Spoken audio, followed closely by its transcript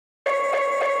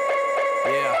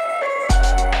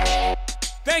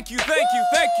Thank you,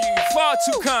 far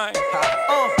too kind.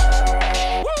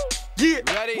 Yeah.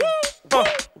 Ready?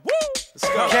 Let's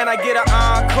go. Can I get an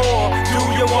encore? Do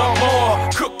you want more?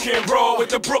 Cook and roll with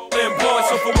the Brooklyn boys.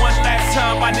 So for one last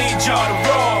time, I need y'all to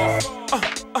roll.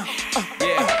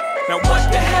 Yeah. Now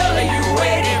what the hell are you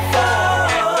waiting for?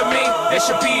 After me, there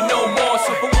should be no more.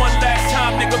 So for one last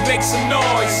time, nigga, make some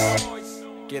noise.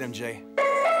 Get him, Jay.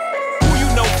 Who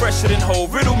you know fresher than Ho?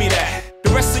 Riddle me that.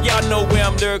 The rest of y'all know where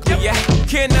I'm lyrically at.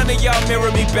 Can't none of y'all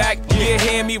mirror me back. Yeah,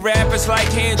 hear me rap, it's like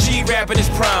hand G rapping his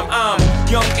prime. I'm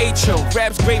young H.O.,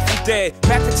 raps Grateful Dead.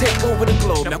 Back to take over the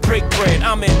globe, now break bread.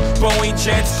 I'm in Boeing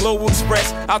Jets, Global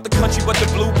Express. Out the country, but the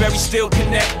blueberries still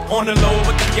connect. On the low,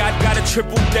 but the yacht got a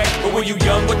triple deck. But when you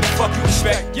young, what the fuck you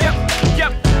expect? Yep.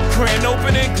 Grand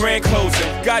opening, grand closing.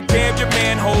 Goddamn your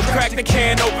manhole, crack the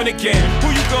can open again. Who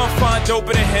you gonna find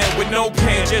open a hand with no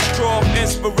pen? Just draw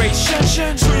inspiration.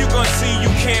 Who you gonna see you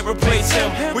can't replace him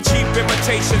with cheap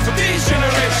imitations of these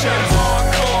generations?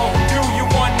 Hardcore, do you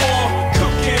want more?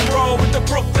 Cook and roll with the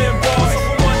Brooklyn boys. So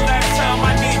for one last time,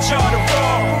 I need y'all to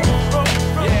roll.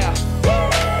 Yeah.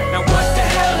 Now what the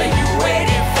hell are you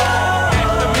waiting for?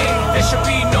 After me, there should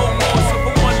be no more. So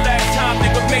for one last time,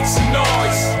 nigga, make some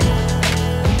noise.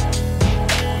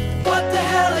 What the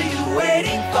hell are you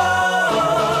waiting for?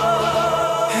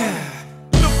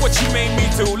 Look what you made me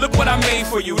do, look what I made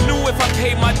for you. Knew if I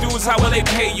paid my dues, how will they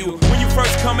pay you? When you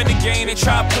first come in the game, they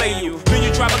try to play you. Then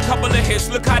you drop a couple of hits,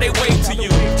 look how they wait to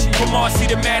you. From Marcy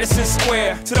to Madison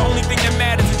Square, to the only thing that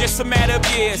matters is just a matter of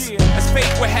years. As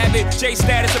fate would have it, J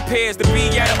status appears to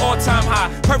be at an all-time high.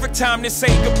 Perfect time to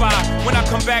say goodbye. When I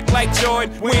come back like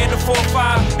Jordan, we're in the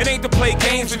 4-5. It ain't to play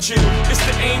games with you, it's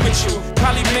to aim at you,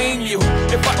 probably maim you.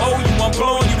 If I owe you, I'm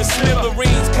blowing you to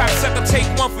smithereens. Cocksucker, take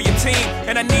one for your team.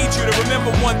 And I need you to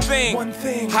remember one thing.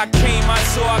 I came, I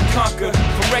saw, I conquered.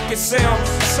 From record sales,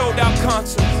 sold out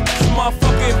concerts. So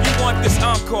motherfucker, if you want this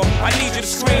encore, I need you to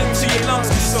scream till your lungs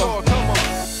are sore. Come on.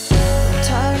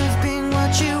 Tired of being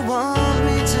what you want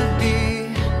me to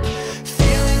be,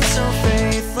 feeling so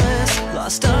faithless,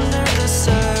 lost under